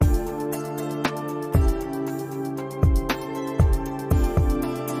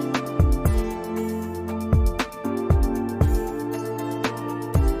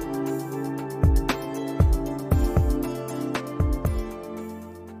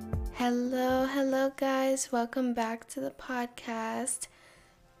Hello, guys. Welcome back to the podcast.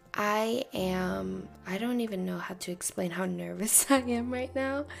 I don't even know how to explain how nervous I am right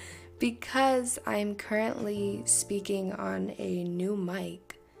now because I'm currently speaking on a new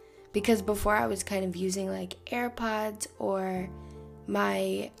mic. Because before I was kind of using like AirPods or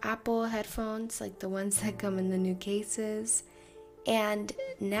my Apple headphones, like the ones that come in the new cases. And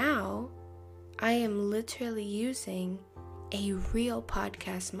now I am literally using a real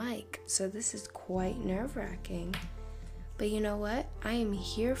podcast mic. So this is quite nerve-wracking. But you know what? I am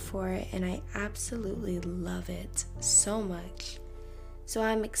here for it and I absolutely love it so much. So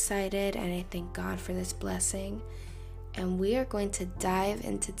I'm excited and I thank God for this blessing. And we are going to dive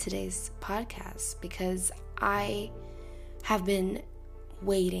into today's podcast because I have been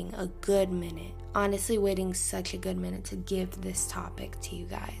waiting a good minute. Honestly, waiting such a good minute to give this topic to you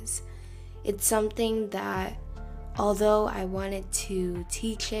guys. It's something that, although I wanted to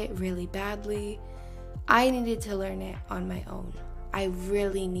teach it really badly, I needed to learn it on my own. I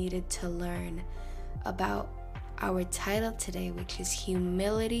really needed to learn about our title today, which is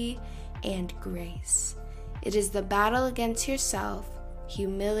Humility and Grace. It is the battle against yourself,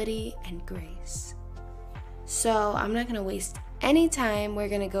 humility and grace. So I'm not going to waste any time. We're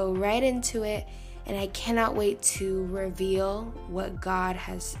going to go right into it, and I cannot wait to reveal what God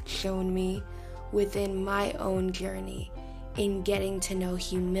has shown me within my own journey in getting to know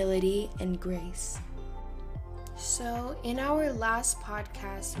humility and grace. So in our last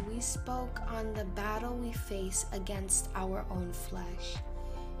podcast, we spoke on the battle we face against our own flesh.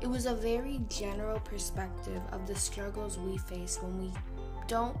 It was a very general perspective of the struggles we face when we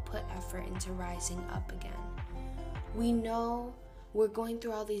don't put effort into rising up again. We know we're going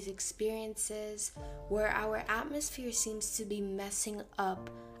through all these experiences where our atmosphere seems to be messing up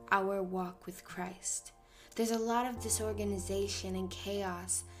our walk with Christ. There's a lot of disorganization and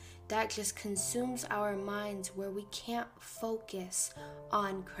chaos that just consumes our minds where we can't focus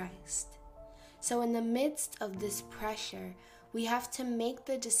on Christ. So in the midst of this pressure, we have to make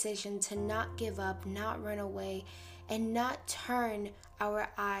the decision to not give up, not run away, and not turn our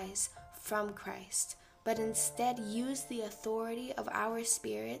eyes from Christ, but instead use the authority of our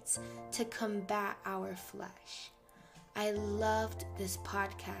spirits to combat our flesh. I loved this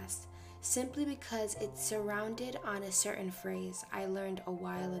podcast simply because it's surrounded on a certain phrase I learned a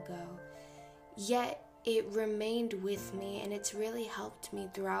while ago. Yet it remained with me and it's really helped me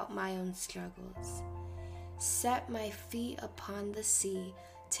throughout my own struggles. Set my feet upon the sea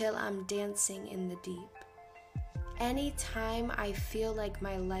till I'm dancing in the deep. Anytime I feel like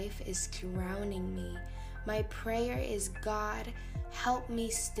my life is drowning me, my prayer is, God, help me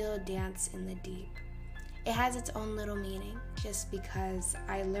still dance in the deep. It has its own little meaning just because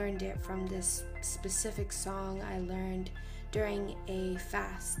I learned it from this specific song I learned during a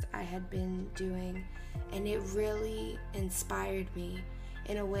fast I had been doing, and it really inspired me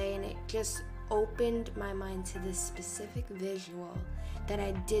in a way, and it just opened my mind to this specific visual that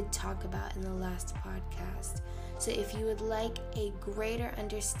I did talk about in the last podcast. So if you would like a greater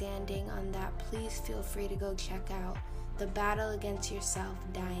understanding on that, please feel free to go check out The Battle Against Yourself,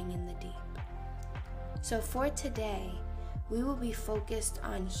 Dying in the Deep. So for today, we will be focused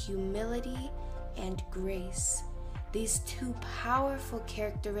on humility and grace, these two powerful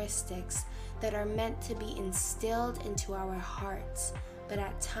characteristics that are meant to be instilled into our hearts, but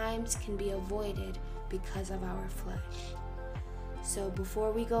at times can be avoided because of our flesh. So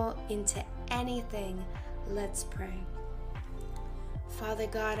before we go into anything, let's pray. Father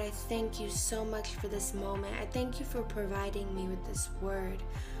God, I thank you so much for this moment. I thank you for providing me with this word,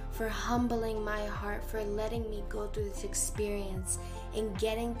 for humbling my heart, for letting me go through this experience and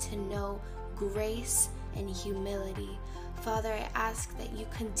getting to know grace and humility. Father, I ask that you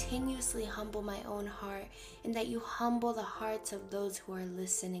continuously humble my own heart and that you humble the hearts of those who are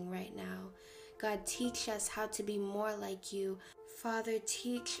listening right now. God, teach us how to be more like you. Father,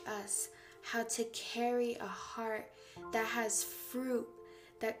 teach us how to carry a heart that has fruit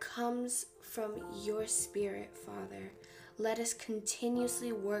that comes from your spirit, Father. Let us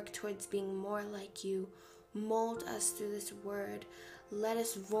continuously work towards being more like you. Mold us through this word. Let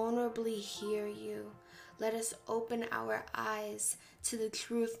us vulnerably hear you. Let us open our eyes to the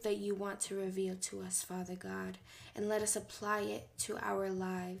truth that you want to reveal to us, Father God, and let us apply it to our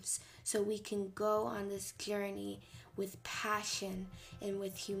lives so we can go on this journey with passion and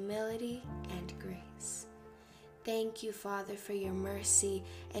with humility and grace. Thank you, Father, for your mercy,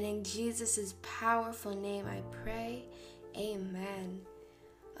 and in Jesus' powerful name I pray, amen.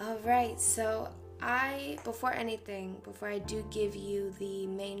 All right, so before I do give you the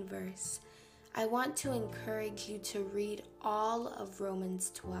main verse, I want to encourage you to read all of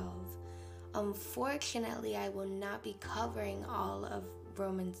Romans 12. Unfortunately, I will not be covering all of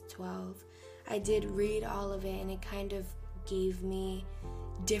Romans 12. I did read all of it and it kind of gave me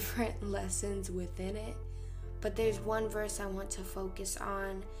different lessons within it. But there's one verse I want to focus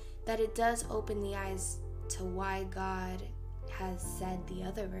on that it does open the eyes to why God has said the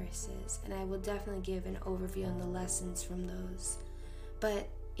other verses. And I will definitely give an overview on the lessons from those. But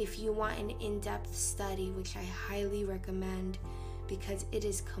if you want an in-depth study, which I highly recommend because it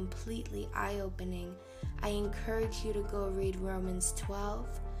is completely eye-opening, I encourage you to go read Romans 12.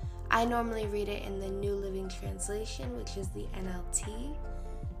 I normally read it in the New Living Translation, which is the NLT.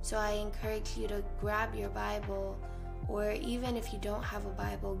 So I encourage you to grab your Bible, or even if you don't have a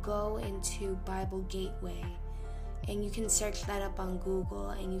Bible, go into Bible Gateway. And you can search that up on Google,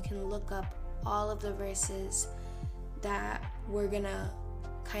 and you can look up all of the verses that we're gonna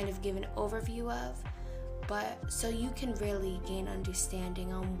kind of give an overview of, but so you can really gain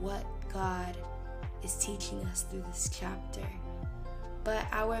understanding on what God is teaching us through this chapter. But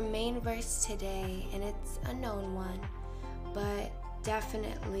our main verse today, and it's a known one, but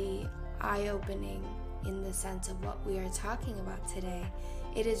definitely eye-opening in the sense of what we are talking about today,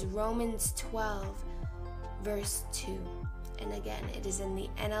 it is Romans 12 verse 2. And again, it is in the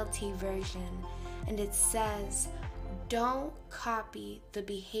NLT version, and it says, "Don't copy the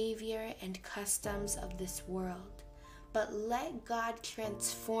behavior and customs of this world, but let God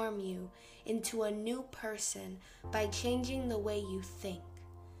transform you into a new person by changing the way you think.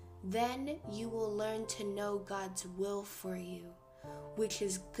 Then you will learn to know God's will for you, which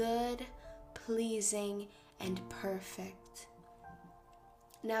is good, pleasing, and perfect."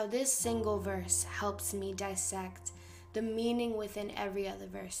 Now, this single verse helps me dissect the meaning within every other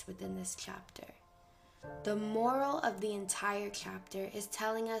verse within this chapter. The moral of the entire chapter is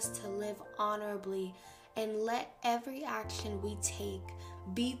telling us to live honorably and let every action we take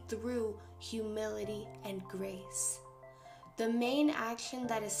be through humility and grace. The main action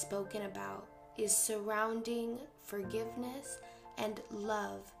that is spoken about is surrounding forgiveness and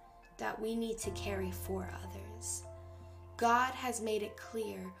love that we need to carry for others. God has made it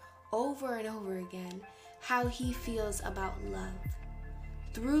clear over and over again how He feels about love.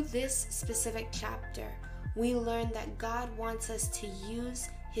 Through this specific chapter, we learn that God wants us to use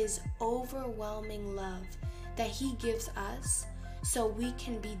His overwhelming love that He gives us so we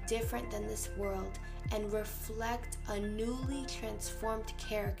can be different than this world and reflect a newly transformed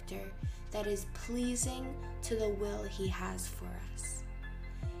character that is pleasing to the will He has for us.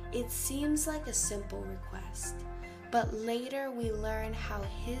 It seems like a simple request, but later we learn how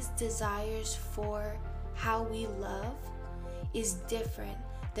His desires for how we love is different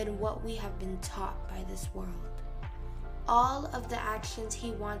than what we have been taught by this world. All of the actions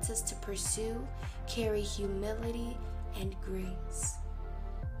He wants us to pursue carry humility and grace.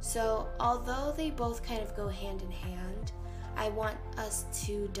 So although they both kind of go hand in hand, I want us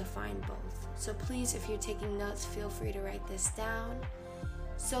to define both. So please, if you're taking notes, feel free to write this down.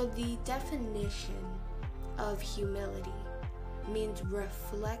 So the definition of humility means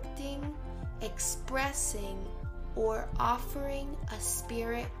reflecting, expressing, or offering a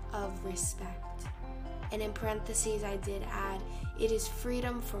spirit of respect. And in parentheses, I did add, it is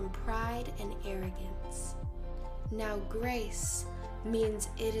freedom from pride and arrogance. Now, grace means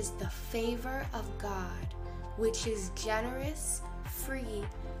it is the favor of God, which is generous, free,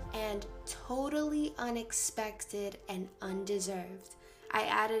 and totally unexpected and undeserved. I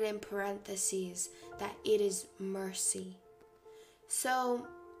added in parentheses that it is mercy. So,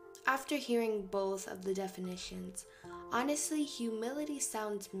 after hearing both of the definitions, honestly, humility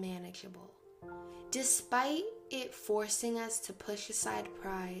sounds manageable. Despite it forcing us to push aside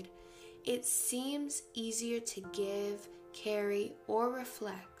pride, it seems easier to give, carry, or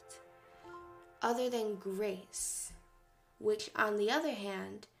reflect, other than grace, which on the other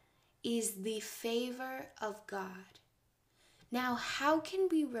hand is the favor of God. Now, how can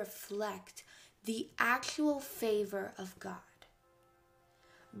we reflect the actual favor of God?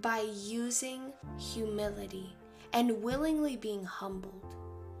 By using humility and willingly being humbled.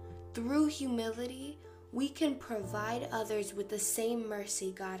 Through humility, we can provide others with the same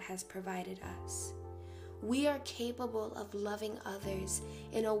mercy God has provided us. We are capable of loving others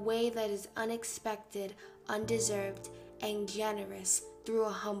in a way that is unexpected, undeserved, and generous through a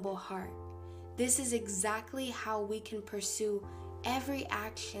humble heart. This is exactly how we can pursue every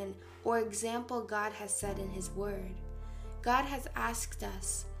action or example God has said in His Word. God has asked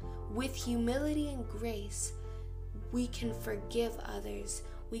us, with humility and grace, we can forgive others,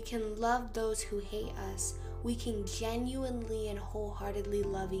 we can love those who hate us, we can genuinely and wholeheartedly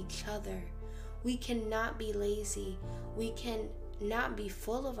love each other, We cannot be lazy. We can not be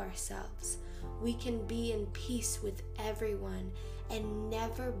full of ourselves. We can be in peace with everyone and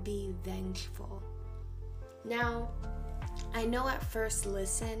never be vengeful. Now, I know at first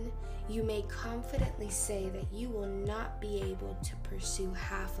listen, you may confidently say that you will not be able to pursue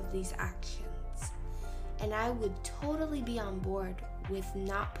half of these actions. And I would totally be on board with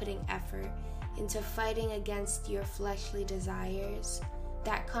not putting effort into fighting against your fleshly desires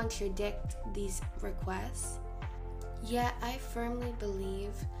that contradict these requests. Yet I firmly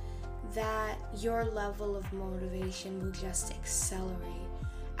believe that your level of motivation will just accelerate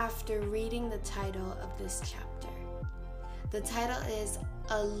after reading the title of this chapter. The title is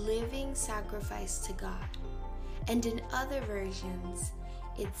A Living Sacrifice to God, and in other versions,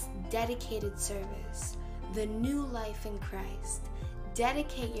 it's Dedicated Service, the New Life in Christ.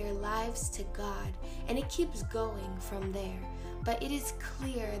 Dedicate your lives to God, and it keeps going from there. But it is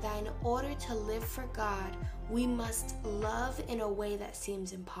clear that in order to live for God, we must love in a way that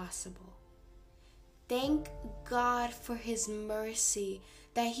seems impossible. Thank God for His mercy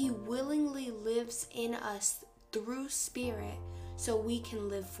that He willingly lives in us through Spirit so we can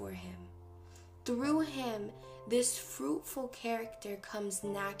live for Him. Through Him, this fruitful character comes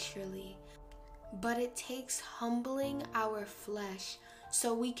naturally, but it takes humbling our flesh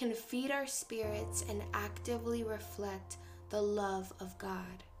so we can feed our spirits and actively reflect the love of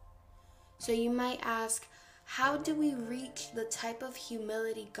God. So you might ask, how do we reach the type of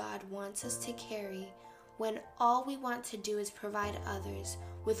humility God wants us to carry when all we want to do is provide others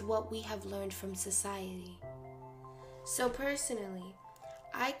with what we have learned from society? So personally,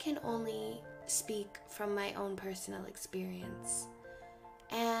 I can only speak from my own personal experience.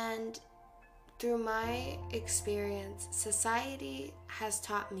 And through my experience, society has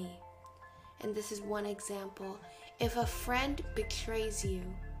taught me, and this is one example, if a friend betrays you,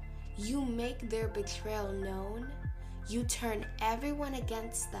 you make their betrayal known, you turn everyone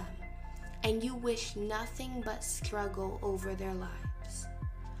against them, and you wish nothing but struggle over their lives.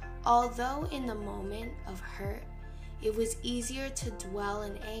 Although in the moment of hurt, it was easier to dwell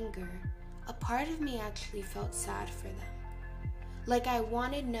in anger, a part of me actually felt sad for them. Like I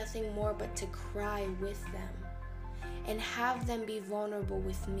wanted nothing more but to cry with them and have them be vulnerable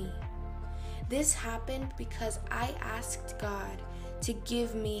with me. This happened because I asked God to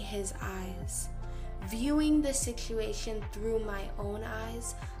give me His eyes. Viewing the situation through my own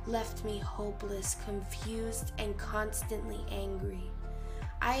eyes left me hopeless, confused, and constantly angry.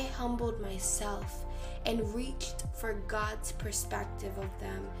 I humbled myself and reached for God's perspective of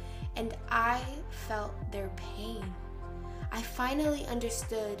them, and I felt their pain. I finally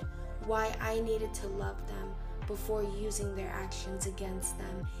understood why I needed to love them before using their actions against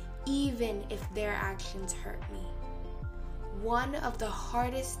them, even if their actions hurt me. One of the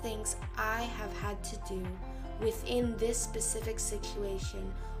hardest things I have had to do within this specific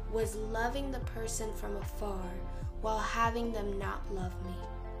situation was loving the person from afar while having them not love me.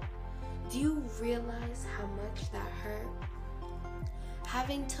 Do you realize how much that hurt?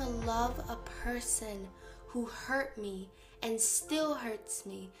 Having to love a person who hurt me and still hurts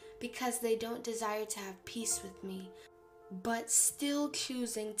me because they don't desire to have peace with me, but still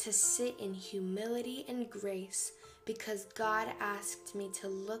choosing to sit in humility and grace because God asked me to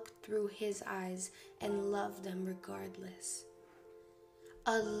look through His eyes and love them regardless.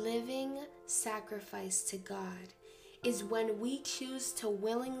 A living sacrifice to God is when we choose to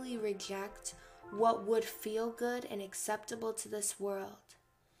willingly reject what would feel good and acceptable to this world.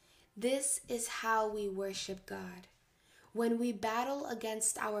 This is how we worship God. When we battle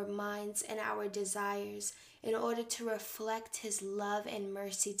against our minds and our desires in order to reflect His love and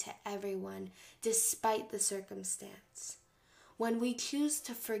mercy to everyone, despite the circumstance. When we choose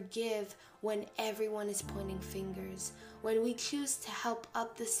to forgive when everyone is pointing fingers. When we choose to help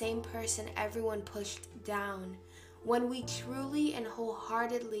up the same person everyone pushed down. When we truly and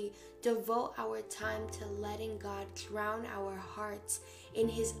wholeheartedly devote our time to letting God drown our hearts in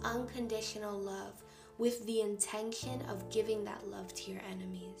His unconditional love with the intention of giving that love to your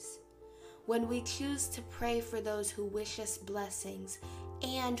enemies. When we choose to pray for those who wish us blessings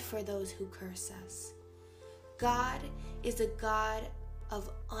and for those who curse us. God is a God of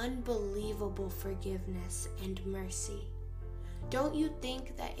unbelievable forgiveness and mercy. Don't you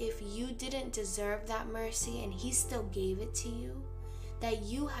think that if you didn't deserve that mercy and He still gave it to you, that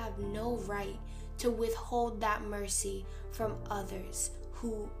you have no right to withhold that mercy from others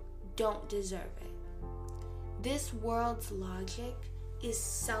who don't deserve it? This world's logic is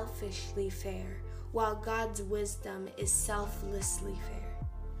selfishly fair, while God's wisdom is selflessly fair.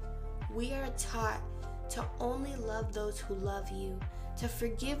 We are taught to only love those who love you, to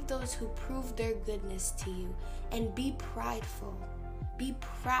forgive those who prove their goodness to you, and be prideful. Be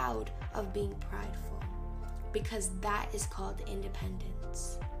proud of being prideful, because that is called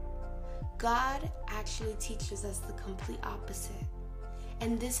independence. God actually teaches us the complete opposite.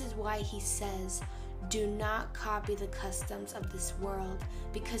 And this is why he says, do not copy the customs of this world,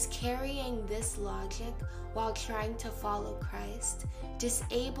 because carrying this logic while trying to follow Christ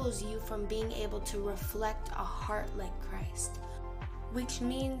disables you from being able to reflect a heart like Christ, which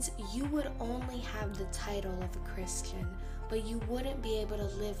means you would only have the title of a Christian, but you wouldn't be able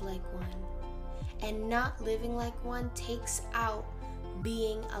to live like one. And not living like one takes out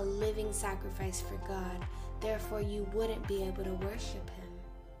being a living sacrifice for God. Therefore, you wouldn't be able to worship him.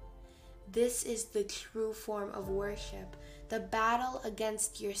 This is the true form of worship. The battle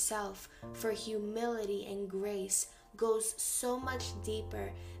against yourself for humility and grace goes so much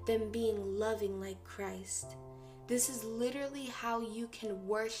deeper than being loving like Christ. This is literally how you can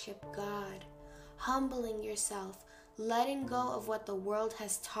worship God. Humbling yourself, letting go of what the world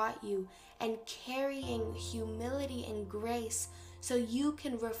has taught you, and carrying humility and grace so you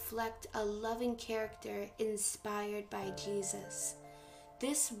can reflect a loving character inspired by Jesus.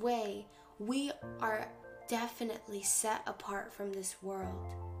 This way, we are definitely set apart from this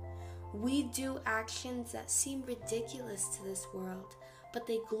world. We do actions that seem ridiculous to this world, but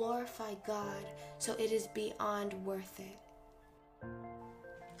they glorify God, so it is beyond worth it.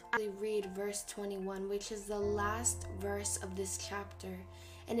 I read verse 21, which is the last verse of this chapter,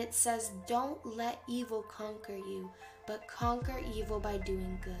 and it says, don't let evil conquer you, but conquer evil by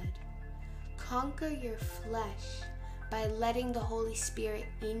doing good. Conquer your flesh by letting the Holy Spirit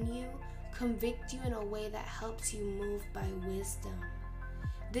in you convict you in a way that helps you move by wisdom.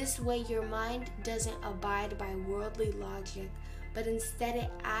 This way your mind doesn't abide by worldly logic, but instead it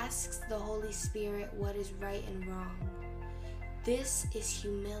asks the Holy Spirit what is right and wrong. This is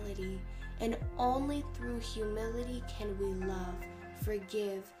humility, and only through humility can we love,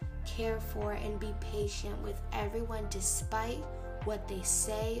 forgive, care for, and be patient with everyone despite what they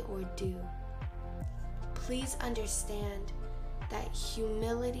say or do. Please understand that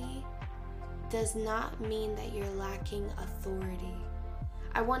humility does not mean that you're lacking authority.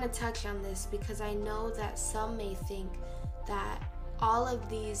 I want to touch on this because I know that some may think that all of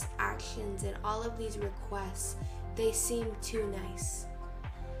these actions and all of these requests, they seem too nice.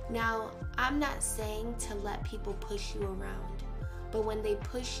 Now, I'm not saying to let people push you around, but when they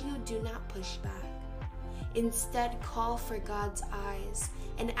push you, do not push back. Instead, call for God's eyes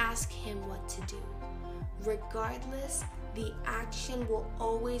and ask him what to do. Regardless, the action will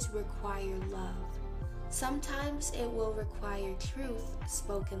always require love. Sometimes it will require truth,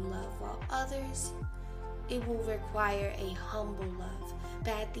 spoken love, while others, it will require a humble love.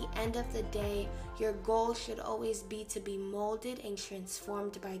 But at the end of the day, your goal should always be to be molded and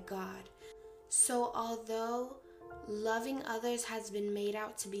transformed by God. So although loving others has been made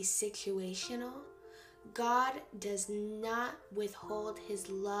out to be situational, God does not withhold his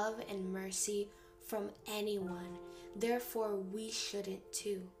love and mercy from anyone. Therefore, we shouldn't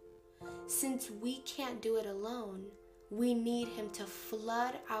too. Since we can't do it alone, we need him to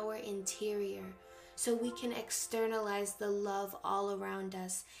flood our interior so we can externalize the love all around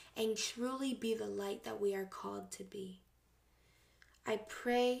us and truly be the light that we are called to be. I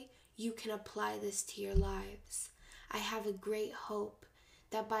pray you can apply this to your lives. I have a great hope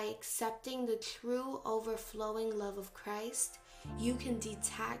that by accepting the true overflowing love of Christ, you can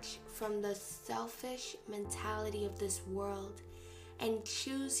detach from the selfish mentality of this world and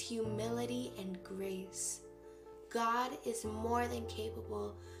choose humility and grace. God is more than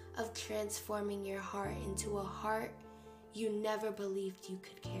capable of transforming your heart into a heart you never believed you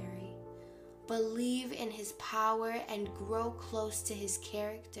could carry. Believe in his power and grow close to his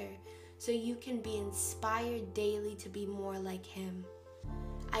character so you can be inspired daily to be more like him.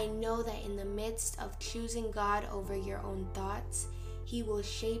 I know that in the midst of choosing God over your own thoughts, he will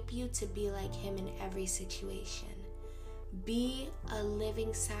shape you to be like him in every situation. Be a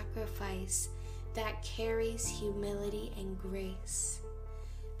living sacrifice that carries humility and grace.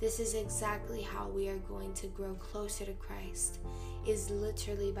 This is exactly how we are going to grow closer to Christ, is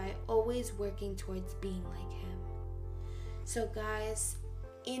literally by always working towards being like him. So guys,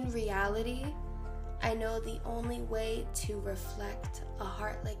 in reality, I know the only way to reflect a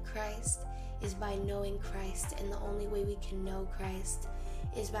heart like Christ is by knowing Christ, and the only way we can know Christ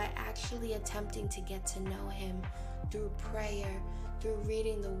is by actually attempting to get to know him through prayer, through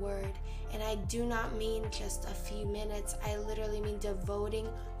reading the word. And I do not mean just a few minutes. I literally mean devoting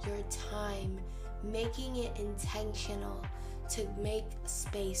your time, making it intentional to make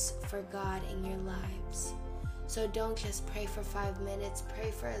space for God in your lives. So don't just pray for 5 minutes.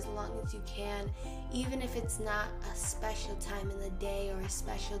 Pray for as long as you can, even if it's not a special time in the day or a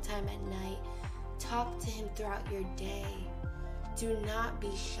special time at night. Talk to him throughout your day. Do not be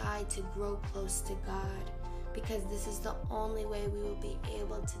shy to grow close to God, because this is the only way we will be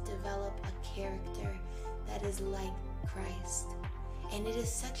able to develop a character that is like Christ. And it is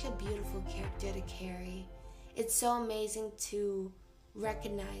such a beautiful character to carry. It's so amazing to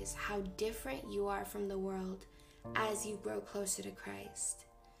recognize how different you are from the world as you grow closer to Christ.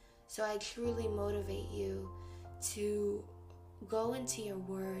 So I truly motivate you to go into your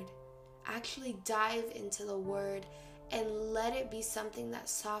word, actually dive into the word, and let it be something that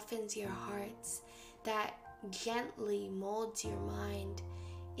softens your hearts, that gently molds your mind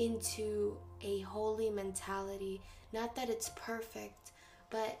into a holy mentality. Not that it's perfect,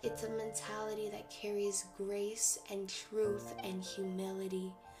 but it's a mentality that carries grace and truth and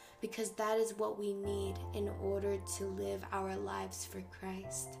humility, because that is what we need in order to live our lives for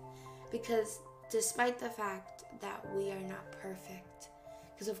Christ. Because despite the fact that we are not perfect,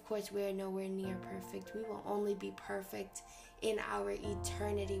 because of course we are nowhere near perfect, we will only be perfect in our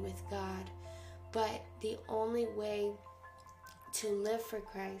eternity with God. But the only way to live for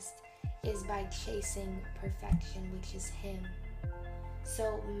Christ is by chasing perfection, which is Him.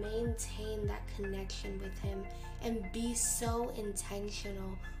 So maintain that connection with Him and be so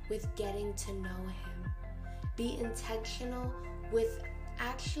intentional with getting to know Him. Be intentional with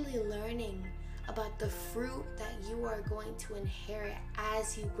actually learning about the fruit that you are going to inherit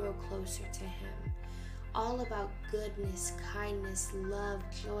as you grow closer to Him. All about goodness, kindness, love,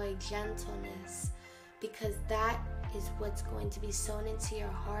 joy, gentleness, because that is what's going to be sown into your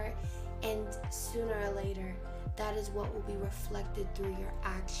heart, and sooner or later, that is what will be reflected through your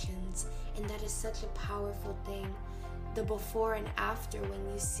actions. And that is such a powerful thing. The before and after,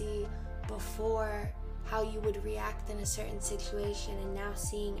 when you see before how you would react in a certain situation, and now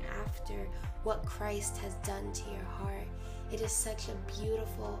seeing after what Christ has done to your heart. It is such a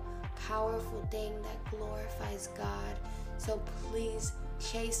beautiful, powerful thing that glorifies God. So please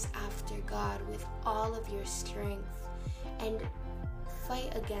chase after God with all of your strength and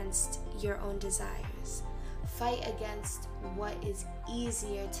fight against your own desires. Fight against what is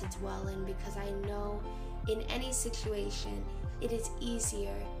easier to dwell in, because I know in any situation it is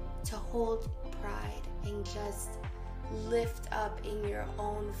easier to hold pride and just lift up in your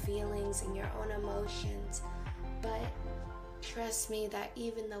own feelings and your own emotions. But trust me that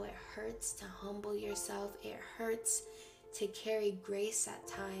even though it hurts to humble yourself, it hurts to carry grace at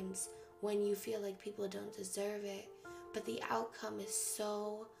times when you feel like people don't deserve it, but the outcome is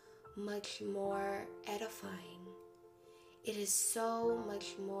so much more edifying. It is so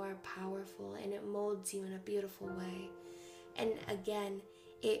much more powerful, and it molds you in a beautiful way. And again,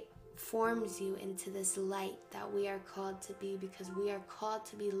 it forms you into this light that we are called to be, because we are called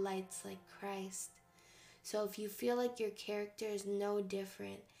to be lights like Christ. So if you feel like your character is no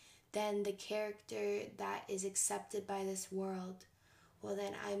different than the character that is accepted by this world, well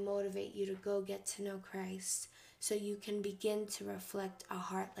then I motivate you to go get to know Christ so you can begin to reflect a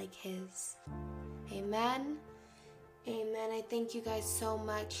heart like His. Amen. Amen. I thank you guys so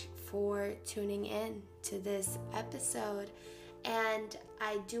much for tuning in to this episode. And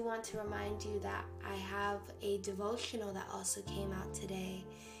I do want to remind you that I have a devotional that also came out today.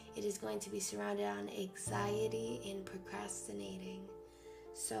 It is going to be surrounded on anxiety and procrastinating.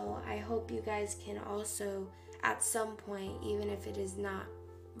 So I hope you guys can also, at some point, even if it is not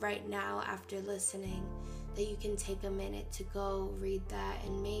right now after listening, that you can take a minute to go read that.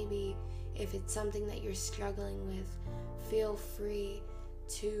 And maybe if it's something that you're struggling with, feel free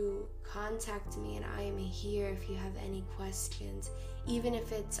to contact me, and I am here if you have any questions. Even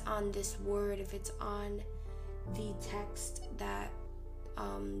if it's on this word, if it's on the text that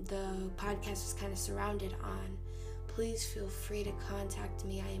the podcast was kind of surrounded on, please feel free to contact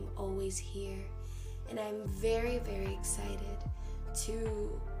me. I am always here, and I'm very, very excited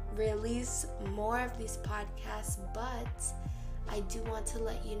to release more of these podcasts, but I do want to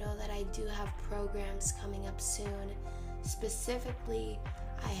let you know that I do have programs coming up soon. Specifically,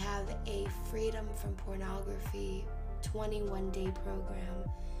 I have a Freedom from Pornography 21-day program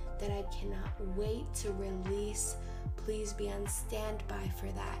that I cannot wait to release. Please be on standby for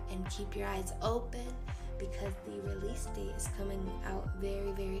that and keep your eyes open, because the release date is coming out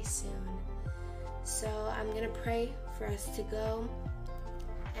very, very soon. So I'm going to pray for us to go.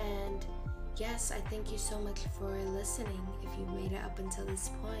 And yes, I thank you so much for listening if you've made it up until this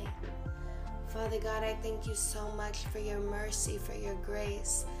point. Father God, I thank you so much for your mercy, for your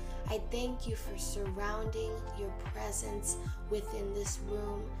grace. I thank you for surrounding your presence within this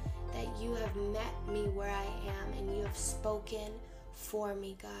room, that you have met me where I am and you have spoken for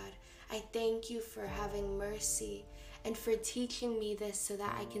me, God. I thank you for having mercy and for teaching me this so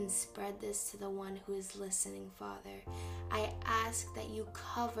that I can spread this to the one who is listening, Father. I ask that you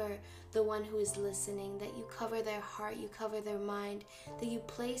cover the one who is listening, that you cover their heart, you cover their mind, that you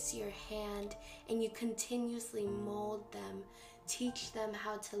place your hand and you continuously mold them. Teach them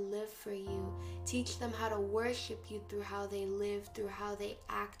how to live for you. Teach them how to worship you through how they live, through how they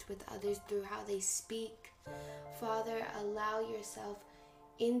act with others, through how they speak. Father, allow yourself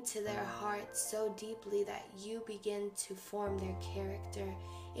into their hearts so deeply that you begin to form their character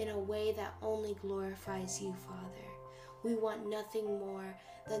in a way that only glorifies you, Father. We want nothing more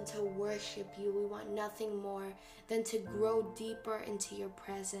than to worship you. We want nothing more than to grow deeper into your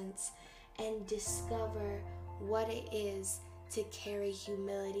presence and discover what it is to carry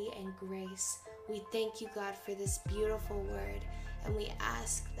humility and grace. We thank you, God, for this beautiful word, and we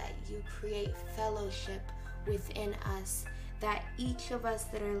ask that you create fellowship within us, that each of us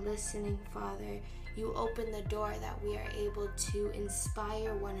that are listening, Father, you open the door that we are able to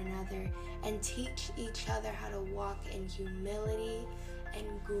inspire one another and teach each other how to walk in humility and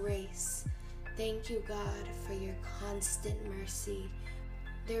grace. Thank you, God, for your constant mercy.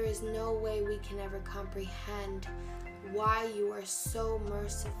 There is no way we can ever comprehend why you are so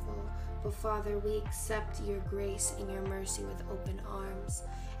merciful, but Father, we accept your grace and your mercy with open arms,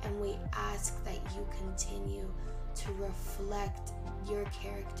 and we ask that you continue to reflect your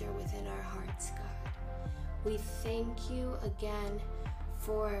character within our hearts, God. We thank you again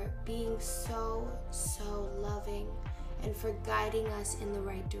for being so loving and for guiding us in the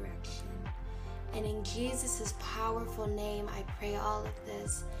right direction. And in Jesus' powerful name, I pray all of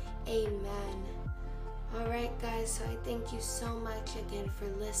this. Amen. All right, guys, so I thank you so much again for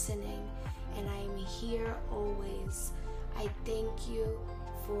listening, and I am here always. I thank you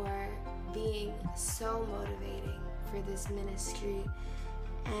for being so motivating for this ministry,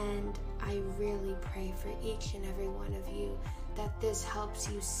 and I really pray for each and every one of you that this helps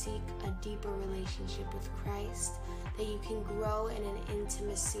you seek a deeper relationship with Christ, that you can grow in an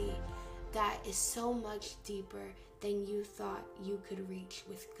intimacy that is so much deeper than you thought you could reach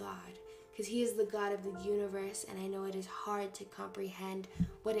with God. Because he is the God of the universe, and I know it is hard to comprehend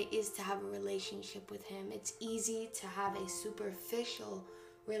what it is to have a relationship with him. It's easy to have a superficial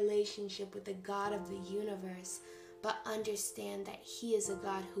relationship with the God of the universe, but understand that he is a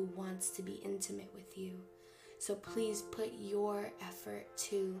God who wants to be intimate with you. So please put your effort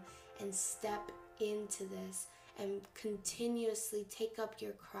to and step into this and continuously take up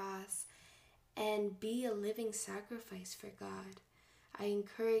your cross and be a living sacrifice for God. I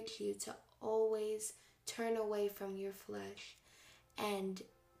encourage you to always turn away from your flesh and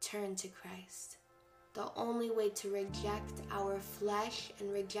turn to Christ. The only way to reject our flesh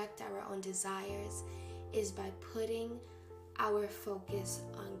and reject our own desires is by putting our focus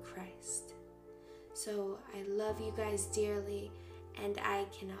on Christ. So I love you guys dearly, and I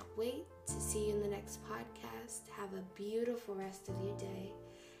cannot wait to see you in the next podcast. Have a beautiful rest of your day,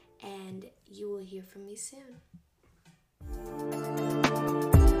 and you will hear from me soon.